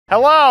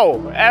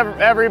Hello,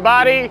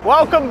 everybody.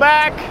 Welcome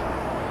back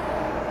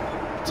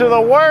to the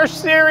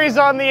worst series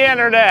on the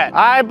internet.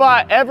 I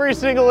bought every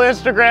single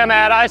Instagram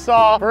ad I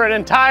saw for an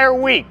entire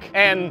week,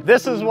 and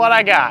this is what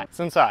I got. It's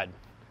inside.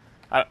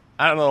 I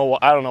don't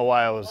know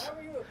why I was.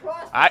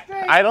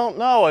 I don't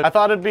know. I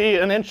thought it'd be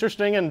an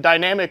interesting and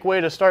dynamic way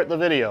to start the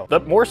video.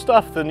 But more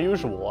stuff than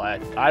usual,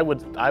 I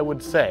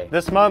would say.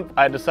 This month,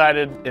 I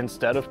decided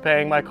instead of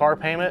paying my car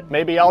payment,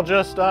 maybe I'll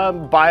just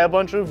buy a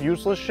bunch of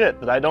useless shit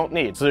that I don't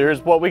need. So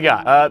here's what we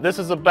got. This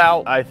is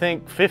about, I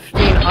think,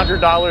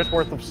 $1,500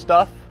 worth of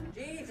stuff.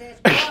 Jesus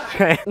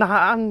Christ.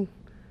 Nah,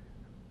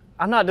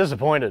 I'm not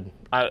disappointed.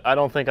 I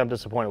don't think I'm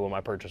disappointed with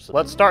my purchases.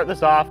 Let's start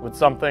this off with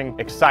something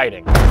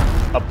exciting.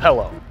 A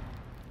pillow.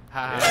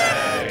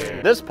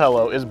 Hey. This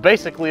pillow is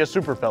basically a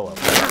super pillow.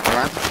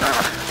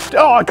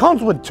 Oh, it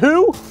comes with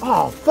two?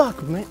 Oh,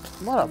 fuck, man.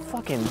 What a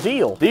fucking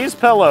deal. These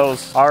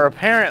pillows are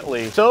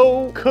apparently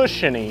so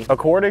cushiony,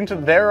 according to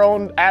their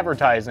own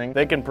advertising,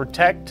 they can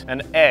protect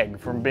an egg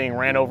from being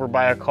ran over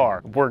by a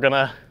car. We're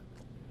gonna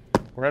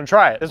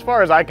try it. As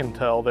far as I can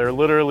tell, they're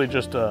literally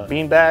just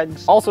bean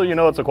bags. Also, you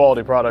know it's a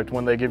quality product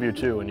when they give you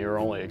two and you're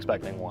only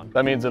expecting one.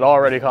 That means it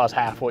already costs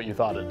half what you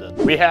thought it did.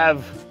 We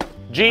have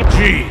G.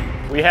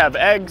 We have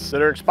eggs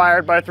that are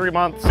expired by 3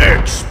 months.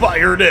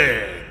 Expired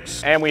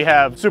eggs. And we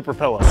have Super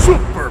Pillow.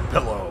 Super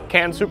Pillow.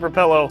 Can Super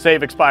Pillow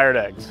save expired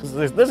eggs?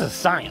 This is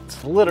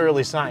science.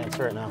 Literally science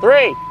right now.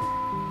 3,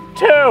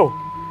 2,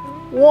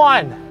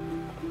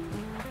 1.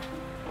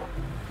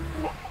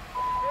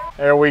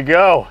 There we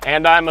go.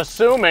 And I'm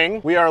assuming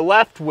we are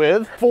left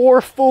with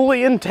 4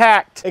 fully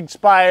intact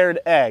expired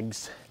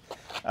eggs.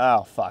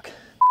 Oh, fuck.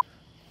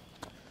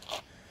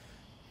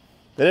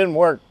 They didn't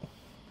work.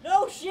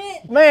 No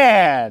shit!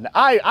 Man,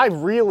 I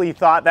really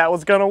thought that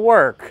was gonna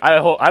work. I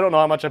don't know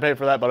how much I paid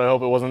for that, but I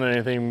hope it wasn't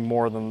anything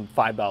more than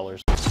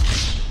 $5.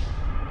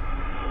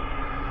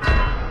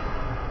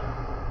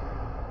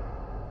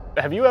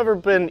 Have you ever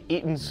been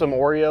eating some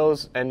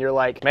Oreos and you're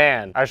like,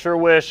 man, I sure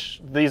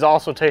wish these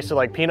also tasted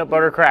like peanut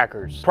butter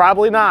crackers?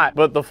 Probably not,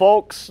 but the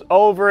folks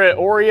over at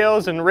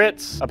Oreos and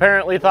Ritz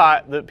apparently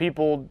thought that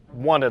people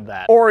wanted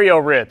that.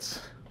 Oreo Ritz.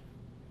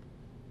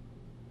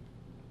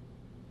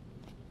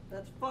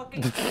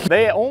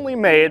 They only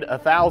made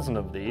 1,000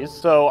 of these,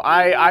 so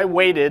I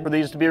waited for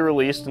these to be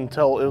released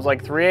until it was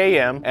like 3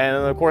 a.m. and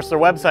of course their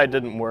website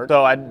didn't work,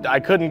 so I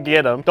couldn't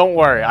get them. Don't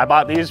worry, I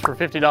bought these for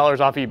 $50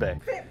 off eBay.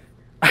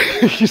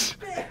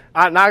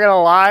 I'm not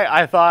gonna lie,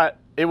 I thought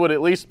it would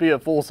at least be a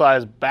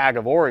full-size bag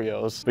of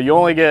Oreos, but you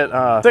only get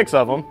 6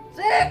 of them.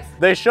 6!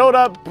 They showed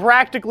up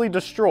practically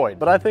destroyed,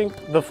 but I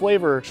think the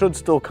flavor should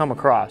still come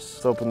across.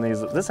 Let's open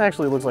these. This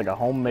actually looks like a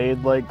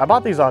homemade, like, I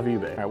bought these off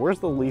eBay. All right, where's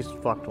the least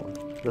fucked one?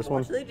 This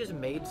one? They just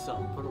made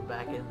some, put them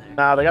back in there.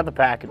 Nah, they got the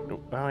package.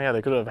 Oh yeah,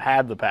 they could have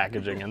had the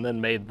packaging and then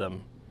made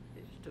them.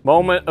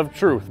 Moment of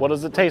truth. What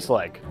does it taste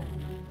like?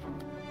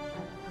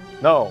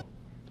 No.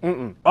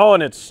 Oh,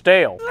 and it's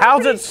stale.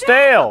 How's it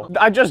stale?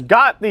 I just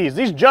got these.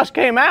 These just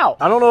came out.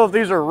 I don't know if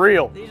these are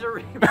real. These are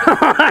real.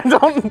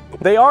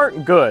 They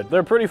aren't good.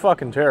 They're pretty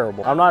fucking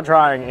terrible. I'm not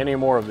trying any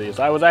more of these.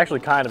 I was actually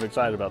kind of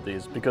excited about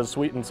these because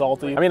sweet and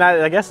salty. I mean,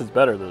 I guess it's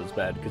better that it's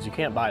bad because you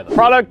can't buy them.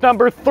 Product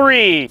number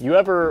 3. You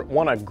ever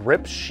want to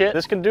grip shit?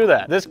 This can do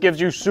that. This gives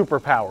you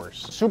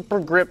superpowers. Super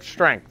grip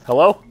strength.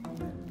 Hello?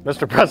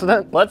 Mr.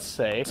 President, let's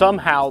say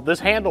somehow this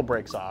handle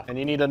breaks off and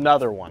you need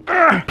another one.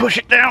 Push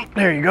it down.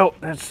 There you go.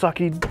 That's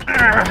sucky.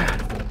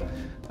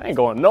 That ain't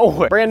going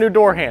nowhere. Brand new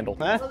door handle.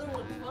 Huh?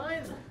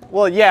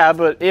 Well, yeah,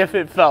 but if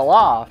it fell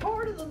off.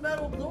 Part of the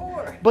metal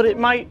door. But it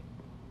might.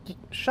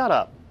 Shut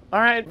up.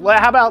 All right. Well,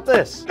 how about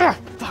this?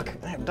 Fuck.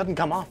 It doesn't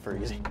come off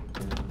very easy.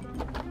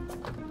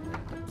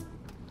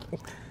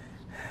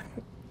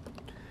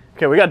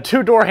 Okay, we got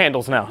 2 door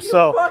handles now,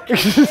 so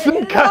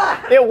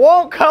it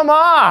won't come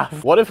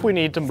off. What if we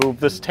need to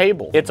move this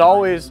table? It's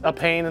always a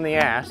pain in the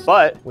ass,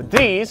 but with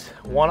these,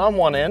 one on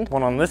one end,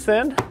 one on this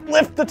end,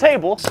 lift the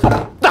table.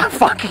 Ah,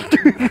 fuck.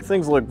 These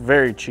things look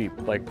very cheap,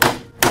 like,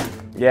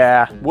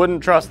 yeah,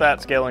 wouldn't trust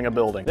that scaling a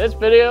building. This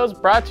video is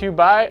brought to you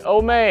by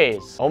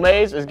Omaze.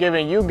 Omaze is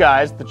giving you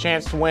guys the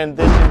chance to win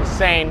this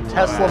insane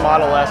Tesla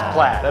Model S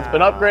Plaid that's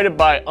been upgraded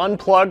by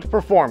unplugged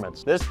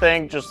performance. This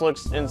thing just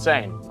looks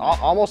insane.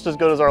 Almost as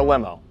good as our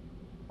limo.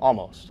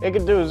 Almost. It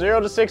can do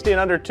 0 to 60 in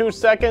under 2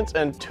 seconds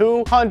and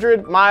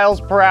 200 miles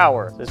per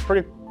hour. It's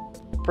pretty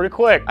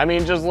quick. I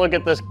mean, just look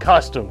at this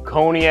custom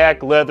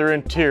cognac leather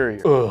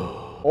interior. Ugh.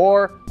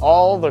 Or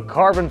all the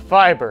carbon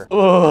fiber.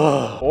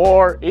 Ugh.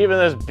 Or even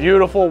this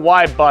beautiful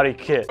wide body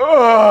kit.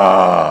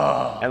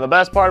 Ugh. And the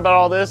best part about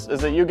all this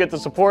is that you get to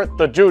support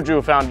the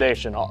Juju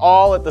Foundation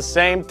all at the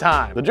same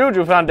time. The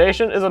Juju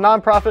Foundation is a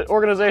nonprofit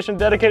organization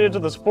dedicated to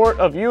the support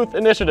of youth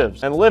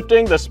initiatives and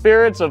lifting the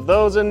spirits of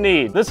those in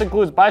need. This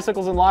includes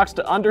bicycles and locks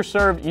to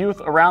underserved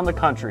youth around the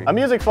country, a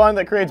music fund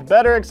that creates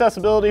better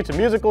accessibility to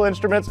musical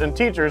instruments and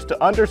teachers to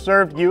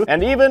underserved youth,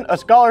 and even a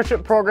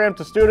scholarship program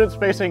to students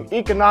facing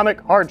economic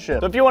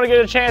hardship. The if you want to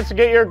get a chance to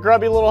get your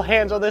grubby little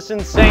hands on this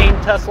insane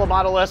Tesla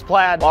Model S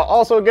Plaid, while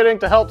also getting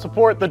to help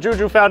support the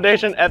Juju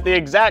Foundation at the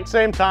exact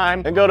same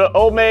time, then go to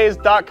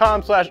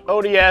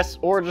omaze.com/ODS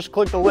or just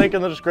click the link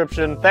in the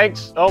description.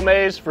 Thanks,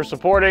 Omaze, for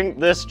supporting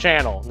this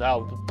channel. Now,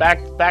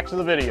 back to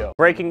the video.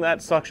 Breaking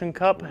that suction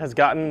cup has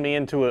gotten me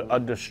into a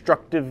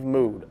destructive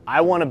mood.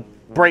 I want to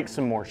break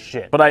some more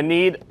shit, but I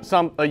need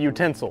a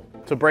utensil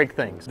to break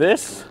things.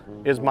 This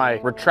is my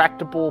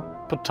retractable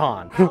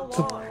baton.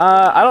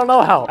 I don't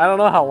know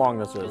how long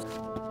this is.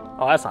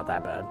 Oh, that's not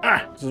that bad.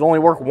 Does it only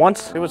work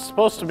once? It was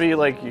supposed to be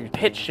like you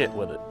hit shit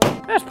with it.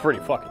 That's pretty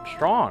fucking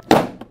strong.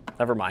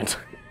 Never mind.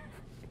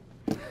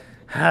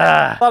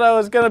 Thought I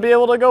was gonna be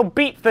able to go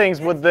beat things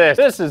with this.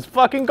 This is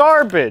fucking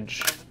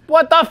garbage.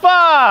 What the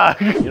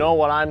fuck? You know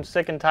what I'm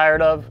sick and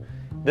tired of?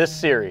 This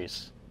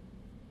series.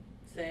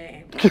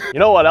 Same. You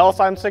know what else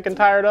I'm sick and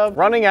tired of?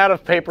 Running out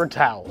of paper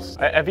towels.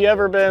 Have you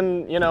ever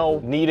been, you know,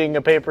 needing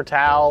a paper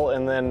towel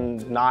and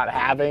then not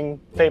having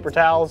paper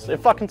towels? It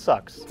fucking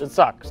sucks. It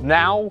sucks.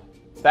 Now,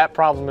 that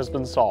problem has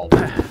been solved.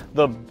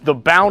 The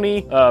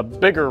Bounty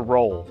bigger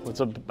roll. I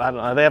don't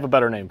know, they have a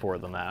better name for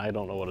it than that. I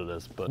don't know what it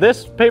is, but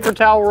this paper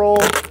towel roll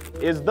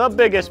is the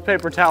biggest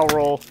paper towel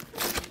roll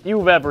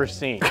you've ever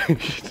seen.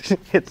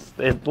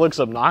 It looks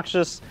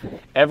obnoxious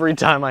every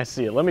time I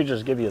see it. Let me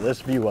just give you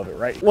this view of it,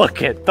 right?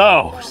 Look at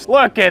those.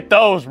 Look at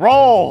those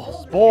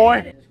rolls,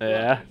 boy.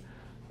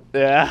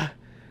 Yeah,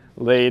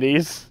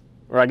 ladies,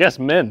 or I guess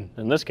men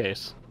in this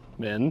case.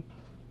 Men,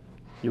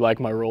 you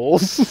like my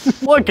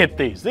rolls? Look at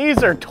these.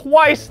 These are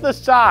twice the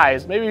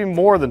size, maybe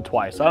more than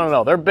twice. I don't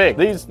know, they're big.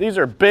 These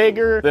are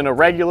bigger than a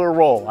regular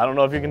roll. I don't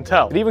know if you can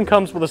tell. It even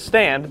comes with a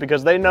stand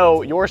because they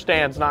know your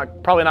stand's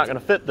probably not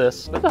gonna fit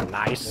this. That's a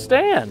nice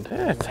stand.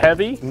 Yeah, it's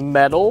heavy,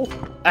 metal.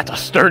 That's a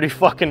sturdy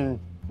fucking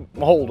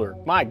holder.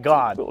 My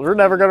God, we're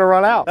never gonna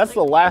run out. That's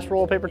the last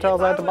roll of paper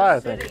towels I have to buy, I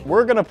think.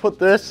 We're gonna put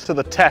this to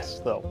the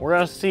test though. We're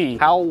gonna see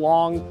how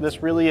long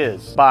this really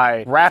is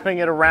by wrapping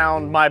it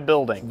around my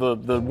building.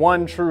 The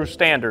one true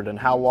standard and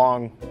how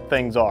long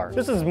things are.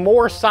 This is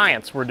more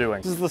science we're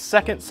doing. This is the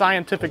second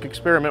scientific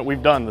experiment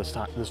we've done this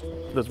time,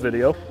 this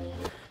video.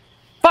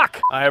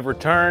 Fuck! I have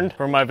returned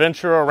from my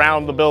venture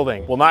around the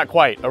building. Well, not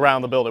quite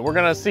around the building. We're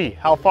gonna see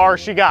how far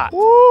she got.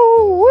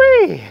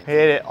 Woo-wee!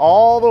 Hit it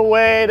all the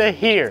way to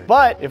here.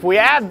 But if we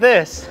add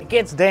this, it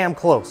gets damn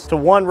close to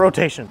one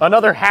rotation.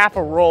 Another half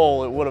a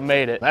roll, it would have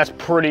made it. That's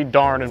pretty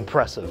darn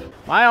impressive.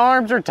 My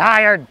arms are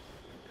tired.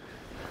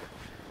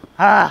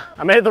 I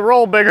made the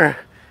roll bigger.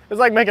 It's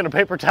like making a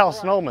paper towel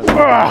snowman.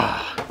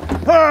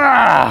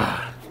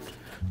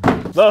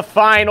 The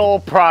final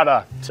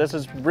product. This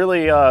is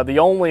really the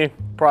only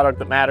product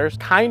that matters.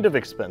 Kind of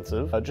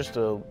expensive, just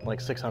like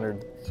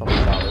 $600 something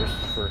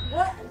for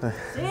What?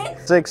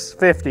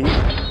 $650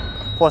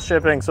 plus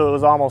shipping, so it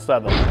was almost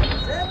 $7.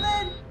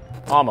 $7?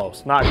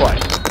 Almost, not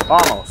quite.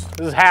 Almost.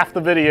 This is half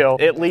the video,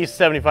 at least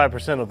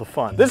 75% of the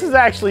fun. This is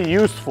actually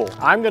useful.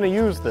 I'm gonna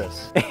use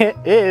this. It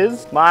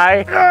is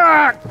my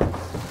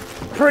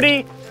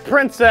pretty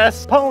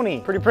princess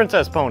pony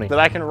that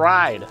I can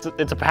ride.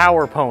 It's a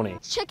power pony.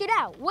 Check it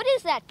out. What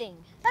is that thing?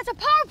 That's a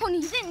power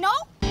pony. You didn't know?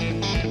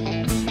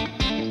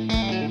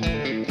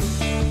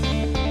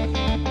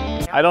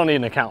 I don't need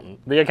an accountant.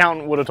 The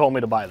accountant would have told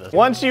me to buy this.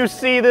 Once you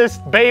see this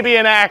baby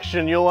in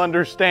action, you'll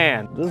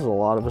understand. This is a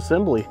lot of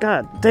assembly.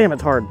 God damn,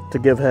 it's hard to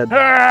give head.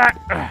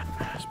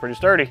 It's pretty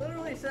sturdy.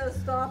 Literally says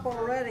stop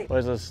already. What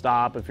does it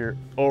stop if you're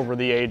over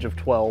the age of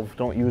 12?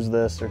 Don't use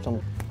this or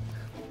something.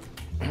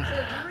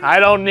 I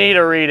don't need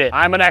to read it.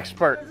 I'm an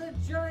expert. There's a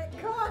giant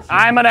caution.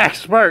 I'm an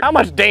expert. How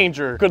much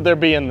danger could there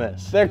be in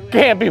this? There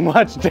can't be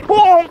much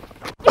danger.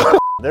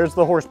 There's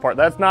the horse part.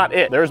 That's not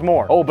it. There's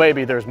more. Oh,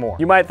 baby, there's more.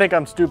 You might think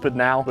I'm stupid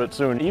now, but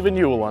soon even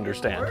you will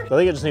understand. I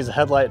think it just needs a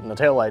headlight and a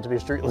tail light to be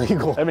street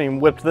legal. I haven't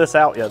even whipped this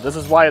out yet. This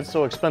is why it's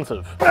so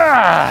expensive.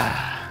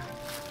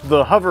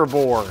 The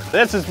hoverboard.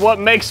 This is what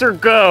makes her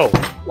go.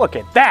 Look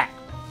at that.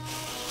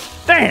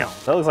 Damn.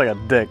 That looks like a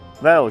dick.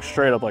 That looks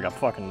straight up like a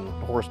fucking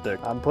horse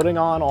dick. I'm putting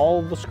on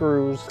all the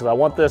screws because I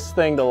want this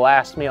thing to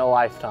last me a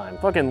lifetime.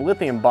 Fucking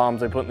lithium bombs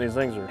they put in these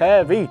things are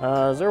heavy.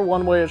 Is there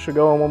one way it should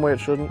go and one way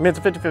it shouldn't? I mean, it's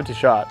a 50-50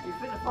 shot. You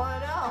finna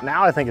find out.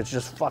 Now I think it's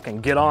just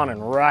fucking get on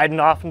and riding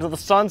off into the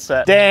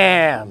sunset.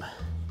 Damn.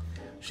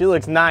 She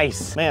looks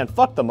nice. Man,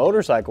 fuck the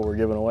motorcycle we're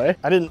giving away.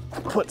 I didn't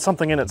put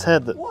something in its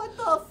head that... What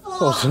the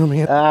fuck? Oh, zoom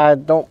in.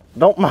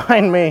 Don't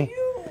mind me.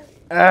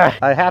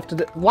 I have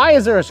to... Why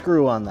is there a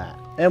screw on that?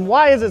 And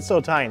why is it so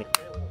tiny?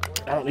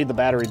 I don't need the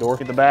battery door.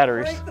 Get the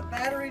batteries. Break the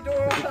battery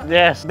door up.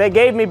 Yes, they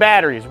gave me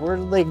batteries. Where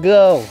did they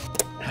go?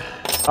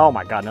 Oh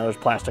my God, now there's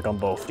plastic on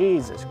both.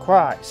 Jesus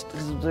Christ.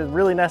 Is it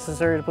really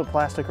necessary to put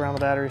plastic around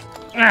the batteries?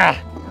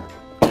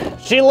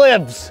 She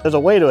lives. There's a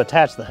way to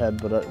attach the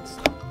head, but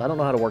I don't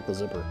know how to work the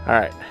zipper. All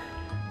right,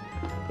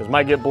 this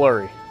might get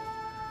blurry.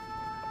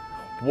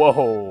 Whoa.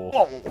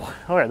 Whoa.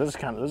 All right, this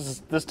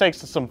takes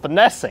some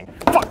finessing.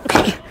 Fuck.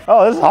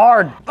 Oh, this is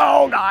hard.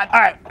 Oh God. All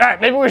right,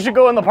 maybe we should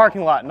go in the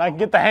parking lot and I can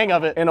get the hang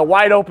of it in a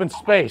wide open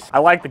space. I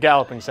like the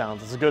galloping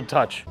sounds, it's a good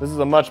touch. This is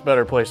a much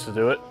better place to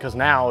do it, because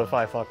now if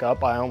I fuck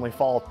up, I only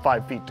fall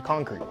 5 feet to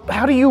concrete.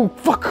 How do you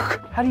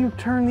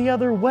turn the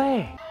other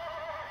way?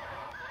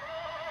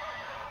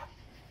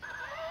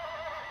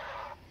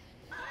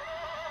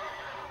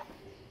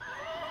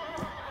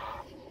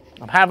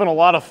 I'm having a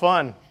lot of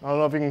fun. I don't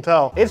know if you can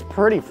tell. It's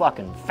pretty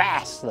fucking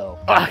fast though.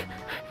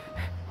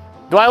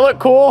 Do I look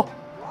cool?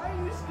 Why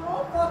are you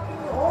still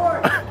fucking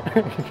horse?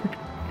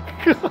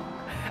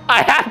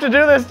 I have to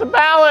do this to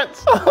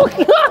balance. Oh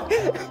God,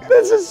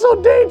 this is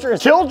so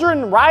dangerous.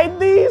 Children ride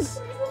these?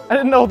 I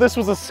didn't know this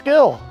was a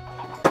skill.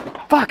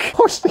 Fuck,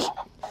 horsey,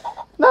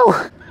 no.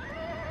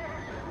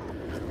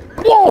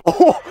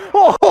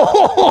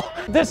 Whoa,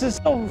 this is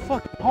so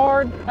fucking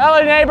hard.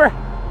 Hello, neighbor.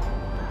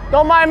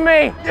 Don't mind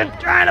me.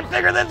 Just trying to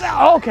figure this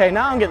out. Okay,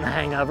 now I'm getting the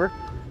hang of her.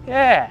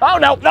 Yeah. Oh,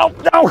 no.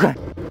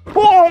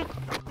 Whoa.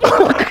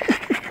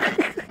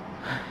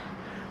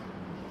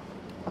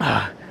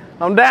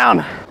 I'm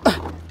down.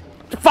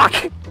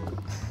 Fuck.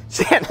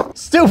 Shit.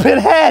 Stupid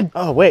head.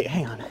 Oh, wait,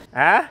 hang on.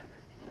 Huh?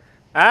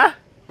 That's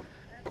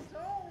so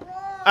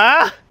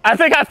wrong. I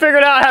think I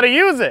figured out how to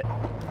use it.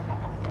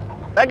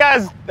 That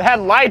guy's had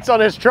lights on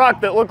his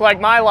truck that look like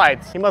my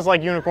lights. He must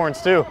like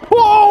unicorns too.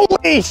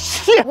 Holy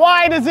shit!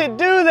 Why does it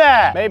do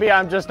that? Maybe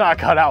I'm just not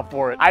cut out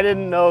for it. I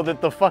didn't know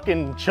that the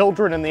fucking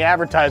children in the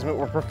advertisement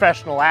were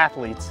professional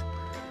athletes.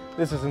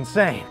 This is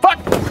insane. Fuck!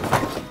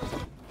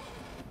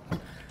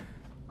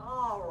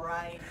 All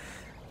right.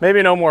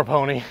 Maybe no more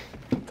pony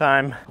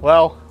time.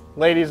 Well,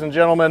 ladies and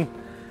gentlemen,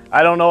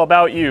 I don't know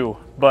about you,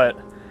 but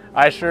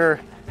I sure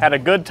had a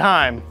good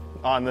time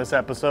on this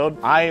episode.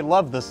 I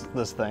love this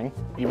thing,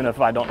 even if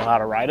I don't know how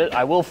to ride it.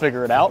 I will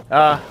figure it out.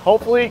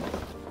 Hopefully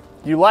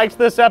you liked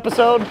this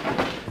episode.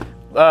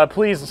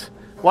 Please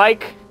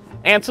like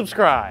and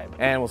subscribe,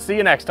 and we'll see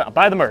you next time.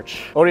 Buy the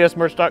merch,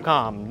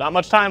 odsmerch.com. Not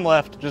much time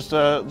left, just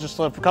a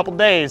couple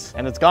days,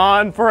 and it's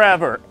gone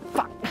forever.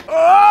 Fuck.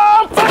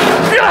 Oh,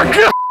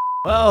 fuck.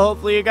 Well,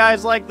 hopefully you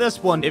guys like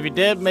this one. If you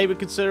did, maybe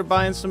consider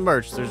buying some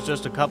merch. There's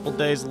just a couple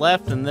days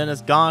left and then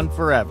it's gone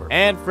forever.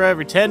 And for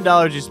every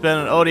 $10 you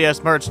spend on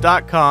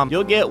odsmerch.com,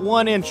 you'll get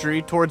 1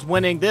 entry towards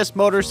winning this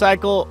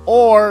motorcycle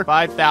or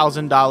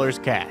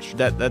 $5,000 cash.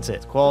 That's it.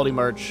 It's quality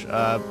merch.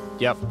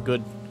 Yep,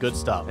 good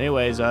stuff.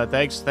 Anyways,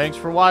 thanks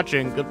for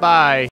watching. Goodbye.